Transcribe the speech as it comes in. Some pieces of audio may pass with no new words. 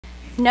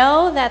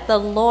Know that the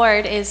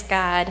Lord is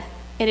God.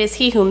 It is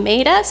he who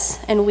made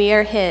us, and we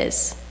are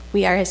his.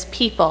 We are his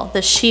people,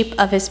 the sheep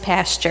of his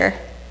pasture.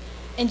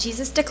 And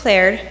Jesus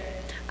declared,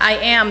 I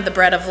am the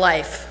bread of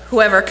life.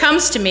 Whoever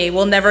comes to me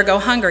will never go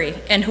hungry,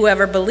 and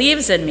whoever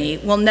believes in me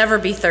will never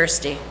be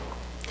thirsty.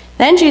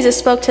 Then Jesus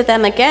spoke to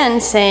them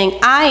again, saying,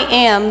 I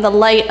am the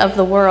light of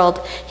the world.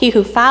 He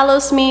who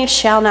follows me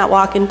shall not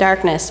walk in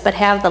darkness, but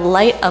have the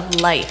light of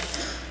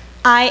life.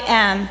 I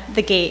am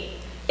the gate.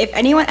 If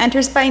anyone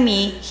enters by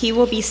me, he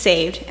will be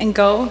saved and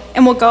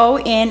will go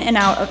in and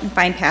out and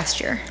find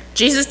pasture.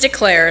 Jesus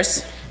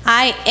declares,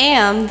 I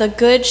am the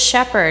good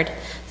shepherd.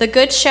 The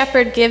good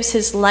shepherd gives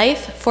his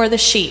life for the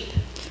sheep.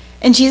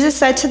 And Jesus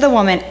said to the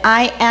woman,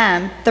 I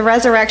am the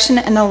resurrection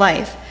and the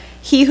life.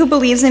 He who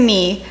believes in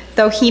me,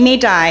 though he may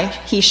die,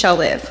 he shall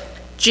live.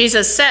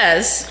 Jesus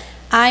says,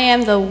 I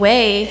am the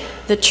way,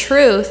 the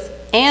truth,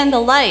 and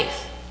the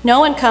life. No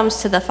one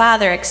comes to the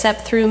Father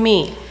except through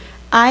me.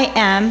 I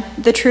am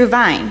the true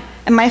vine,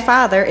 and my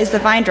Father is the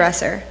vine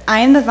dresser. I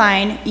am the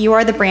vine, you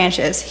are the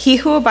branches. He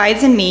who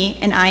abides in me,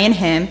 and I in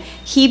him,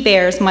 he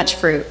bears much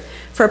fruit.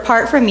 For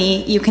apart from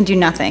me, you can do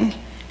nothing.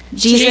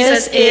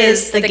 Jesus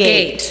is the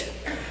gate.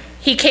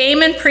 He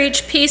came and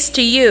preached peace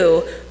to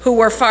you who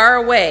were far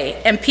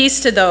away, and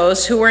peace to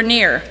those who were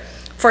near.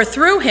 For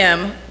through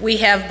him we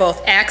have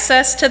both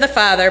access to the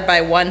Father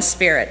by one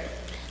Spirit.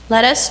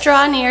 Let us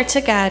draw near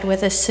to God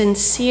with a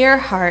sincere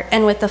heart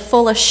and with the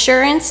full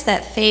assurance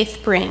that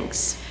faith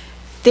brings.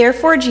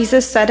 Therefore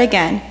Jesus said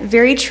again,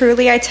 very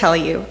truly I tell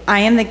you, I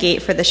am the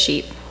gate for the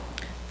sheep.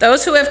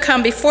 Those who have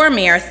come before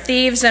me are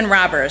thieves and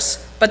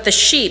robbers, but the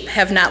sheep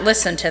have not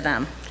listened to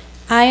them.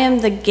 I am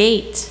the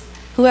gate.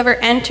 Whoever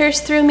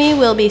enters through me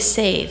will be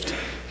saved.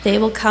 They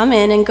will come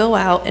in and go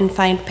out and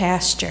find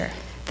pasture.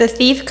 The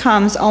thief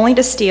comes only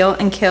to steal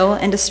and kill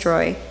and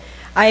destroy.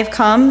 I have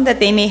come that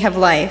they may have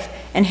life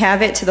and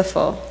have it to the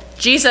full.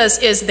 Jesus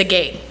is the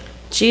gate.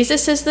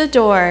 Jesus is the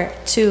door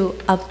to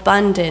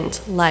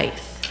abundant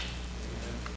life.